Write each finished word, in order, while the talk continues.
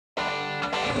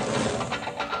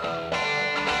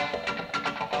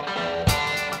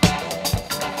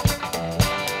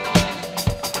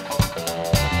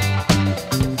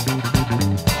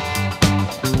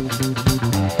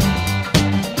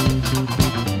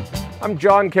I'm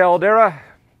Jon Caldara,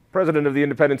 president of the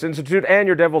Independence Institute and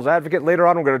your devil's advocate. Later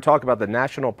on, we're going to talk about the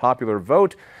national popular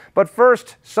vote. But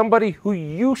first, somebody who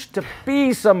used to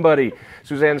be somebody.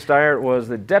 Suzanne Staiert was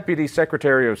the Deputy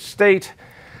Secretary of State.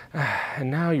 And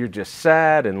now you're just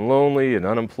sad and lonely and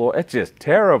unemployed. It's just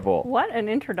terrible. What an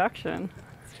introduction.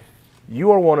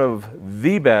 You are one of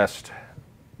the best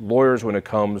lawyers when it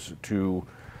comes to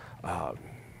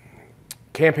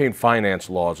campaign finance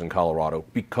laws in Colorado,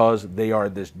 because they are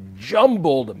this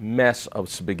jumbled mess of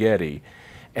spaghetti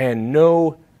and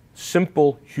no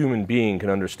simple human being can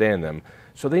understand them.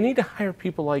 So they need to hire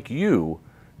people like you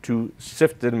to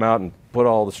sift them out and put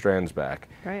all the strands back.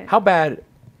 Right. How bad,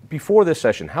 before this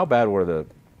session, how bad were the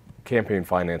campaign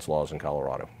finance laws in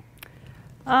Colorado?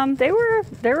 They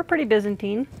were pretty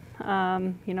Byzantine.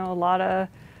 You know, a lot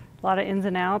of ins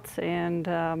and outs,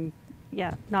 and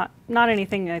yeah, not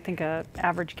anything I think an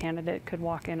average candidate could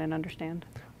walk in and understand.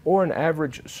 Or an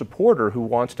average supporter who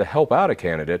wants to help out a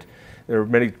candidate. There are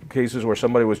many cases where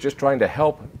somebody was just trying to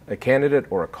help a candidate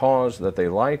or a cause that they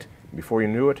liked. Before you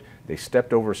knew it, they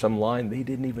stepped over some line they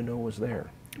didn't even know was there.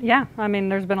 Yeah, I mean,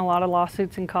 there's been a lot of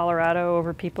lawsuits in Colorado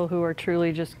over people who are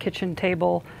truly just kitchen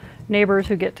table neighbors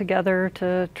who get together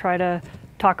to try to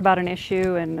talk about an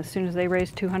issue, and as soon as they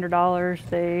raise $200,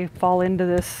 they fall into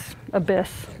this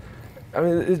abyss. I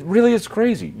mean, it really is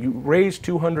crazy. You raise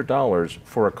 $200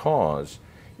 for a cause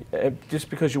just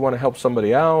because you want to help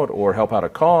somebody out or help out a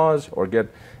cause or get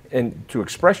and to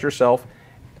express yourself,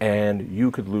 and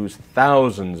you could lose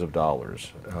thousands of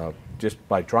dollars just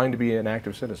by trying to be an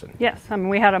active citizen. Yes, I mean,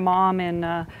 we had a mom in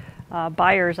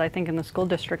Byers, I think in the school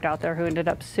district out there, who ended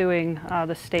up suing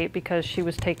the state because she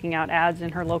was taking out ads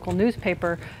in her local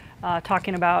newspaper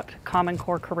talking about Common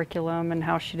Core curriculum and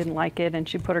how she didn't like it, and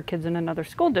she put her kids in another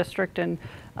school district, and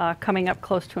coming up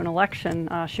close to an election,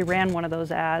 she ran one of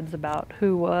those ads about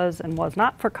who was and was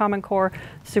not for Common Core.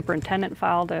 The superintendent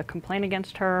filed a complaint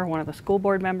against her. One of the school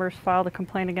board members filed a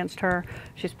complaint against her.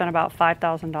 She spent about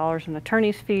 $5,000 in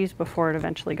attorney's fees before it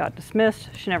eventually got dismissed.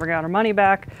 She never got her money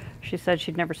back. She said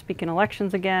she'd never speak in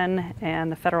elections again,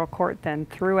 and the federal court then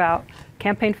threw out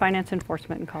campaign finance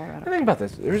enforcement in Colorado. Think about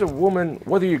this. There's a woman,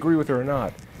 whether you agree with her or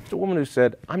not, there's a woman who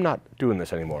said, I'm not doing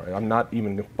this anymore. I'm not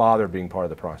even bothered being part of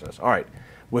the process. All right.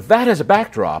 With that as a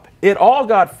backdrop, it all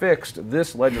got fixed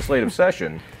this legislative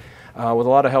session with a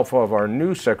lot of help of our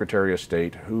new Secretary of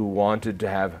State, who wanted to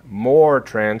have more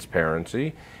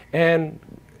transparency and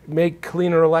make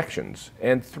cleaner elections.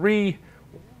 And 3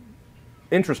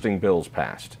 interesting bills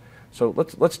passed. So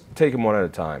let's take them one at a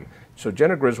time. So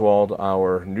Jenna Griswold,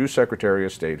 our new Secretary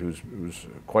of State, who's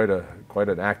quite an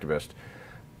activist.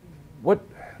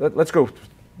 Let's go.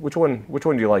 Which one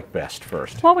do you like best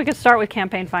first? Well, we could start with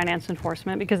campaign finance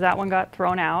enforcement, because that one got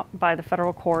thrown out by the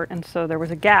federal court, and so there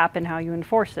was a gap in how you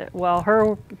enforce it. Well,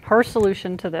 her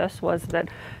solution to this was that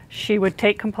she would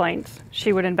take complaints,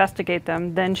 she would investigate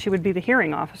them, then she would be the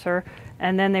hearing officer,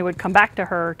 and then they would come back to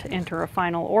her to enter a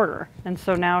final order. And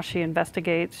so now she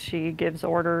investigates, she gives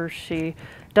orders, she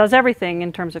does everything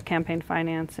in terms of campaign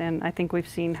finance, and I think we've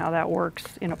seen how that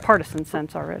works in a partisan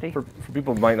sense already. For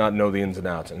people who might not know the ins and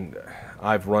outs, and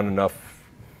I've run enough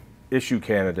issue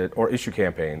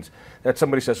campaigns that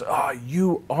somebody says, "Oh,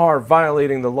 you are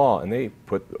violating the law," and they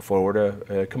put forward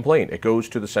a complaint. It goes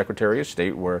to the Secretary of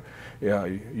State, where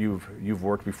you've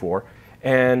worked before,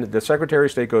 and the Secretary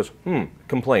of State goes,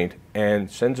 complaint, and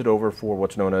sends it over for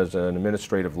what's known as an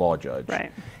administrative law judge.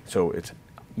 Right. So it's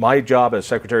my job as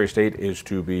Secretary of State is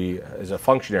to be, as a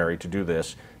functionary, to do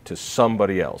this to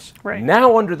somebody else. Right.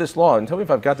 Now under this law, and tell me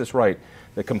if I've got this right,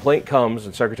 the complaint comes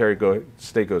and Secretary of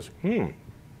State goes,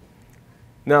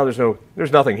 now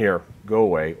there's nothing here, go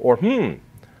away, or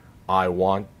I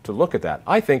want to look at that.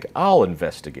 I think I'll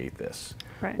investigate this.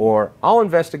 Right. Or I'll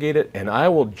investigate it and I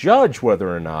will judge whether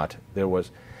or not there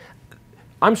was.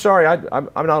 I'm sorry, I'm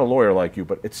not a lawyer like you,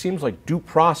 but it seems like due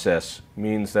process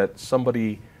means that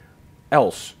somebody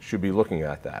else should be looking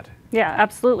at that. Yeah,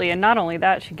 absolutely. And not only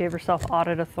that, she gave herself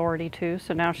audit authority too.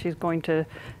 So now she's going to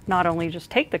not only just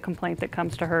take the complaint that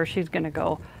comes to her, she's going to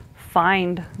go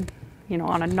find,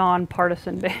 on a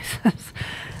nonpartisan basis,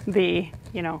 the,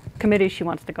 committee she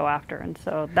wants to go after. And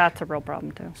so that's a real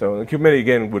problem too. So the committee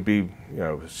again would be,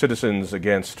 Citizens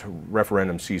Against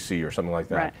Referendum CC or something like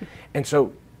that. Right. And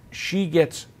so she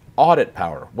gets audit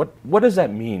power. What does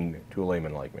that mean to a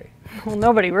layman like me? Well,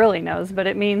 nobody really knows, but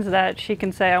it means that she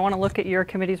can say, I want to look at your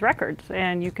committee's records.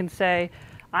 And you can say,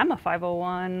 I'm a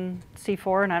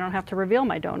 501c4 and I don't have to reveal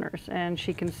my donors. And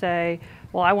she can say,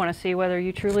 well, I want to see whether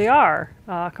you truly are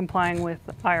complying with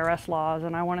IRS laws,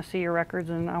 and I want to see your records,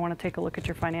 and I want to take a look at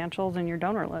your financials and your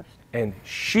donor list. And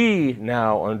she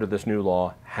now, under this new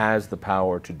law, has the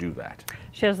power to do that.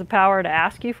 She has the power to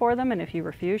ask you for them, and if you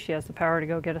refuse, she has the power to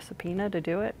go get a subpoena to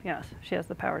do it. Yes, she has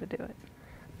the power to do it.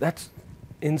 That's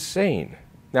insane.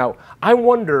 Now, I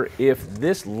wonder if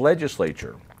this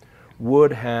legislature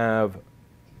would have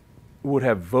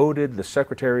voted the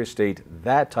Secretary of State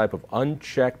that type of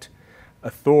unchecked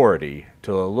authority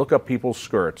to look up people's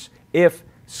skirts if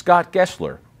Scott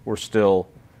Gessler were still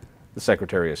the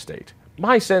Secretary of State.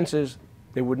 My sense is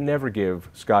they would never give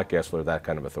Scott Gessler that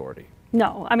kind of authority.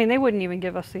 No, I mean, they wouldn't even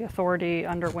give us the authority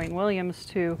under Wayne Williams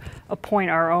to appoint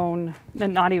our own,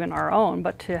 and not even our own,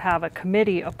 but to have a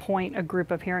committee appoint a group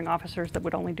of hearing officers that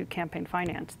would only do campaign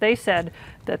finance. They said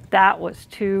that that was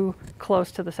too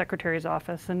close to the Secretary's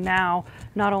office, and now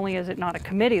not only is it not a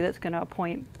committee that's going to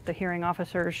appoint the hearing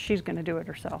officers, she's going to do it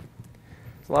herself.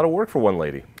 It's a lot of work for one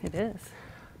lady. It is.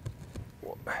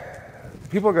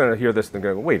 People are going to hear this and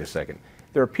go, wait a second.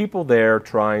 There are people there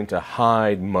trying to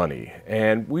hide money,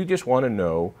 and we just want to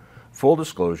know, full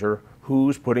disclosure,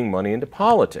 who's putting money into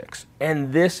politics.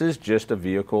 And this is just a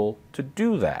vehicle to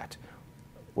do that.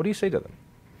 What do you say to them?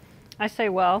 I say,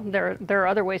 well, there are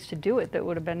other ways to do it that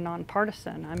would have been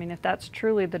nonpartisan. I mean, if that's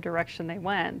truly the direction they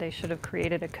went, they should have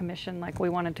created a commission like we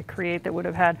wanted to create that would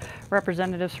have had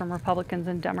representatives from Republicans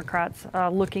and Democrats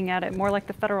looking at it more like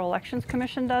the Federal Elections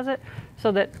Commission does it,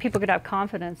 so that people could have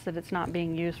confidence that it's not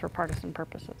being used for partisan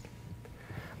purposes.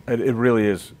 It really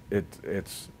is.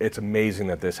 It's amazing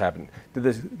that this happened. Did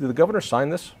the governor sign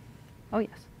this? Oh,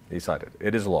 yes. He signed it.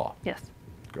 It is law. Yes.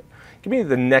 Good. Give me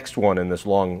the next one in this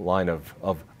long line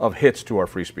of hits to our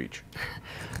free speech.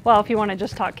 Well, if you want to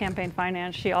just talk campaign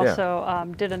finance, she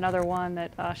also did another one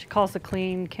that she calls the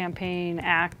Clean Campaign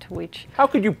Act, which... How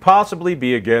could you possibly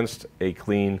be against a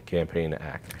Clean Campaign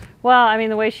Act? Well, I mean,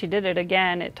 the way she did it,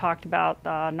 again, it talked about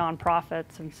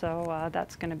nonprofits, and so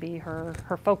that's going to be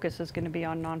her focus is going to be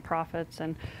on nonprofits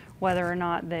and whether or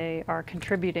not they are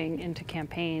contributing into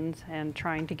campaigns and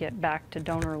trying to get back to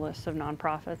donor lists of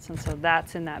nonprofits, and so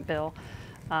that's in that bill.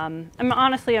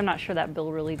 Honestly, I'm not sure that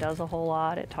bill really does a whole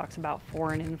lot. It talks about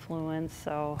foreign influence,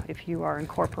 so if you are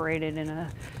incorporated in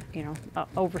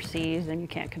overseas, then you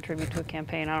can't contribute to a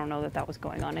campaign. I don't know that was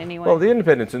going on anyway. Well, the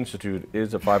Independence Institute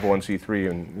is a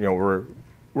 501c3, and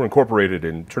we're incorporated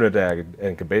in Trinidad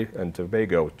and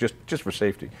Tobago just for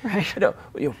safety. Right.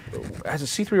 As a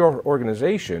C3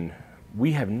 organization,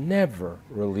 we have never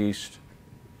released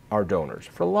our donors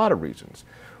for a lot of reasons.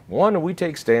 One, we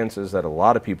take stances that a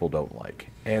lot of people don't like,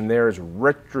 and there's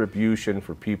retribution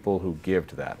for people who give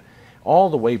to that. All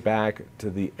the way back to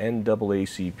the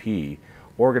NAACP,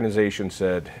 organization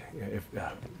said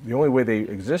the only way they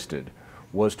existed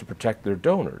was to protect their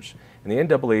donors. And the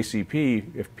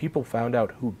NAACP, if people found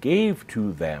out who gave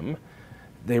to them,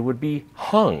 they would be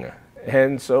hung.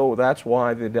 And so that's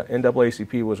why the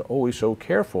NAACP was always so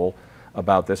careful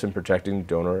about this and protecting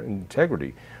donor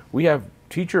integrity. We have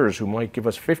teachers who might give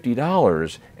us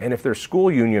 $50, and if their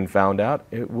school union found out,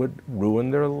 it would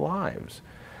ruin their lives.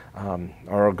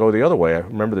 Or I'll go the other way. I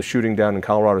remember the shooting down in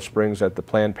Colorado Springs at the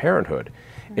Planned Parenthood.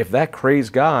 If that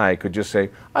crazed guy could just say,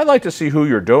 I'd like to see who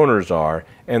your donors are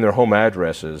and their home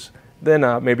addresses, then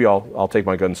maybe I'll take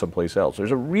my gun someplace else.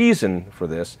 There's a reason for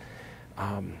this.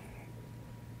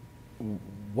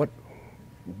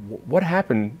 What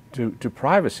happened to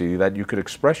privacy that you could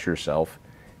express yourself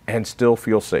and still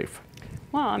feel safe?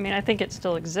 Well, I mean, I think it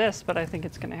still exists, but I think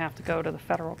it's going to have to go to the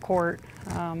federal court.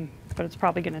 But it's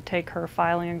probably going to take her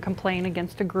filing a complaint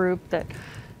against a group that,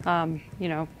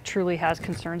 truly has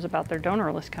concerns about their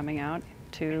donor list coming out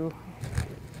to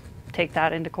take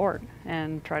that into court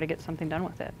and try to get something done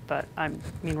with it. But I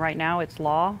mean, right now it's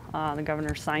law. The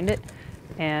governor signed it,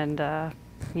 and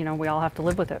we all have to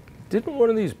live with it. Didn't one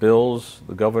of these bills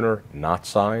the governor not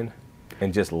sign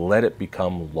and just let it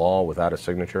become law without a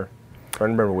signature? I'm trying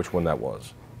to remember which one that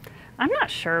was. I'm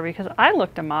not sure because I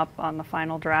looked them up on the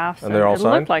final drafts, and they're all it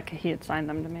signed? looked like he had signed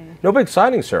them to me. No big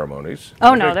signing ceremonies.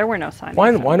 Oh no, there were no signing.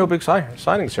 Why no big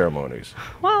signing ceremonies?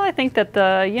 Well, I think that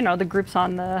the groups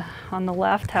on the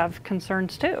left have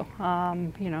concerns too.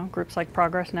 Groups like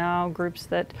Progress Now, groups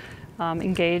that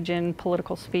engage in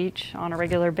political speech on a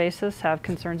regular basis have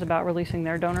concerns about releasing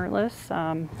their donor lists.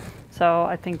 So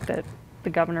I think that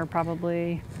the governor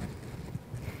probably,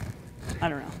 I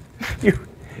don't know.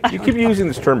 You keep using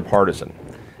this term partisan,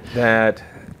 that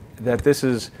this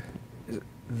is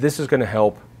going to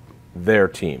help their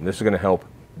team. This is going to help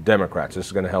Democrats. This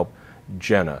is going to help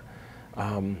Jenna.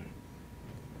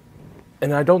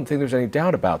 And I don't think there's any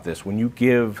doubt about this. When you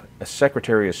give a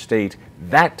Secretary of State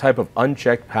that type of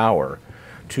unchecked power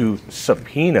to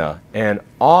subpoena and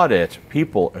audit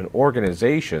people and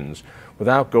organizations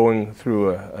without going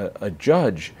through a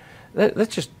judge,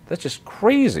 that's just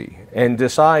crazy. And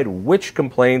decide which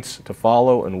complaints to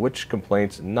follow and which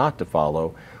complaints not to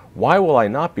follow. Why will I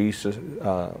not be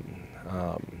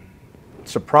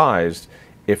surprised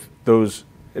if those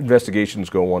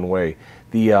investigations go one way?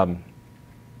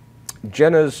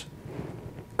 Jenna's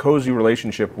cozy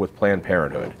relationship with Planned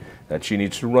Parenthood, that she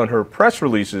needs to run her press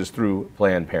releases through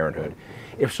Planned Parenthood.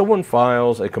 If someone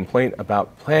files a complaint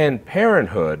about Planned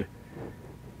Parenthood,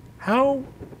 how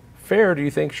fair do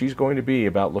you think she's going to be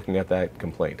about looking at that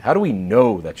complaint? How do we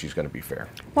know that she's going to be fair?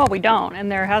 Well, we don't, and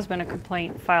there has been a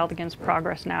complaint filed against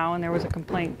Progress Now, and there was a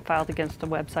complaint filed against the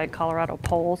website Colorado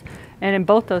Polls, and in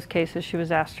both those cases she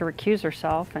was asked to recuse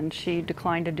herself, and she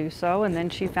declined to do so, and then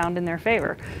she found in their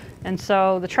favor. And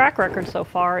so the track record so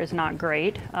far is not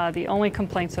great. The only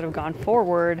complaints that have gone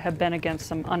forward have been against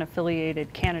some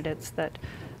unaffiliated candidates that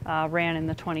ran in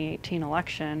the 2018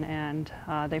 election, and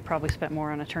they probably spent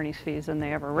more on attorney's fees than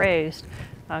they ever raised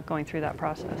going through that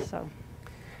process. So,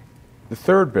 the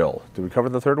third bill, did we cover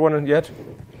the third one yet?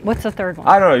 What's the third one?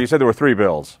 I don't know, you said there were 3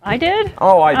 bills. I did?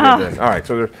 Oh, I did then. All right,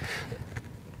 so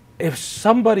if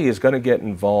somebody is going to get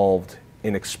involved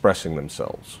in expressing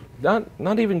themselves,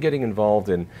 not even getting involved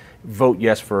in vote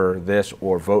yes for this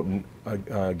or vote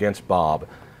against Bob,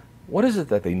 what is it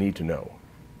that they need to know?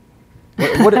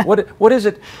 What is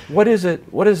it? What is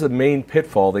the main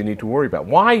pitfall they need to worry about?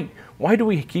 Why do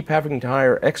we keep having to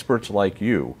hire experts like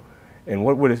you? And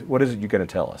what is it you're going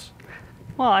to tell us?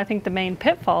 Well, I think the main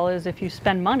pitfall is if you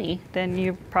spend money, then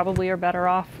you probably are better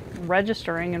off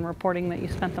registering and reporting that you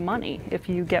spent the money. If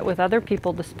you get with other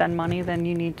people to spend money, then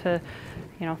you need to,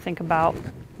 think about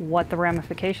what the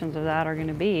ramifications of that are going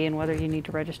to be and whether you need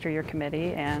to register your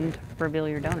committee and reveal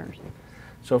your donors.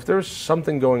 So if there's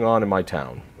something going on in my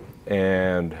town,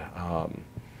 and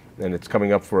it's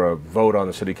coming up for a vote on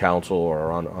the city council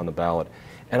or on the ballot,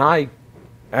 and I,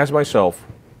 as myself,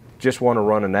 just want to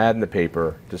run an ad in the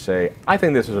paper to say, I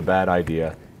think this is a bad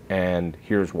idea, and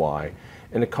here's why,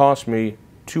 and it costs me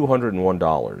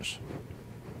 $201,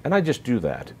 and I just do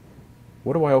that,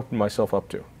 what do I open myself up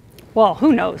to? Well,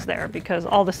 who knows there, because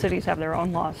all the cities have their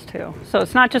own laws too. So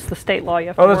it's not just the state law you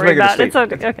have to worry about.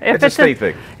 It's a state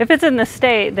thing. If it's in the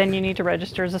state, then you need to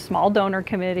register as a small donor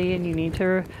committee, and you need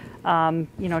to,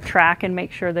 track and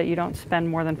make sure that you don't spend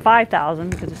more than $5,000,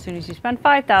 because as soon as you spend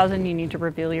 $5,000, you need to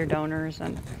reveal your donors.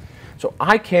 And so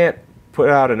I can't put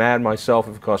out an ad myself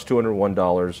if it costs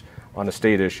 $201 on a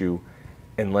state issue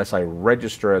unless I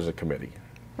register as a committee.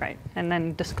 Right, and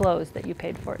then disclose that you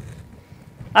paid for it.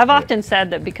 I've often said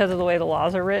that because of the way the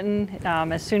laws are written,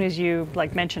 as soon as you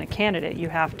mention a candidate, you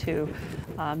have to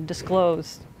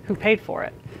disclose who paid for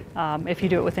it. If you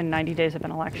do it within 90 days of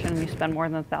an election, you spend more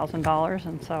than $1,000.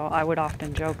 And so I would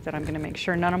often joke that I'm going to make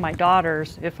sure none of my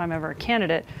daughters, if I'm ever a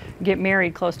candidate, get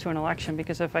married close to an election,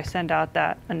 because if I send out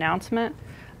that announcement,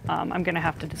 I'm going to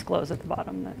have to disclose at the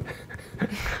bottom that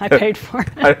I paid for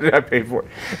it. I paid for it.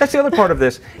 That's the other part of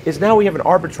this, is now we have an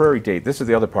arbitrary date. This is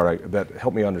the other part that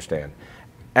helped me understand.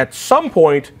 At some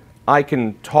point, I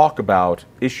can talk about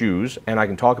issues and I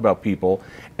can talk about people,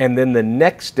 and then the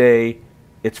next day,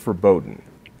 it's verboten.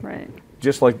 Right.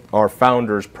 Just like our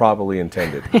founders probably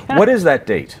intended. Yeah. What is that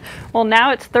date? Well,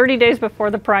 now it's 30 days before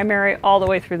the primary, all the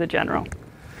way through the general.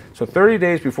 So 30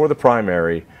 days before the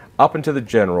primary, up into the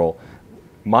general,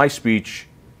 my speech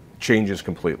changes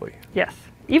completely. Yes.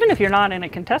 Even if you're not in a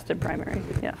contested primary,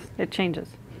 yes, it changes.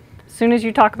 As soon as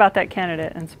you talk about that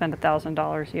candidate and spend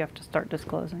 $1,000, you have to start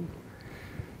disclosing.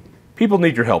 People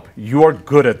need your help. You're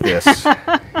good at this.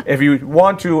 If you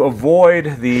want to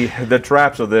avoid the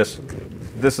traps of this,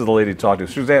 this is the lady to talk to.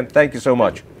 Suzanne, thank you so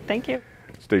much. Thank you.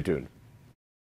 Stay tuned.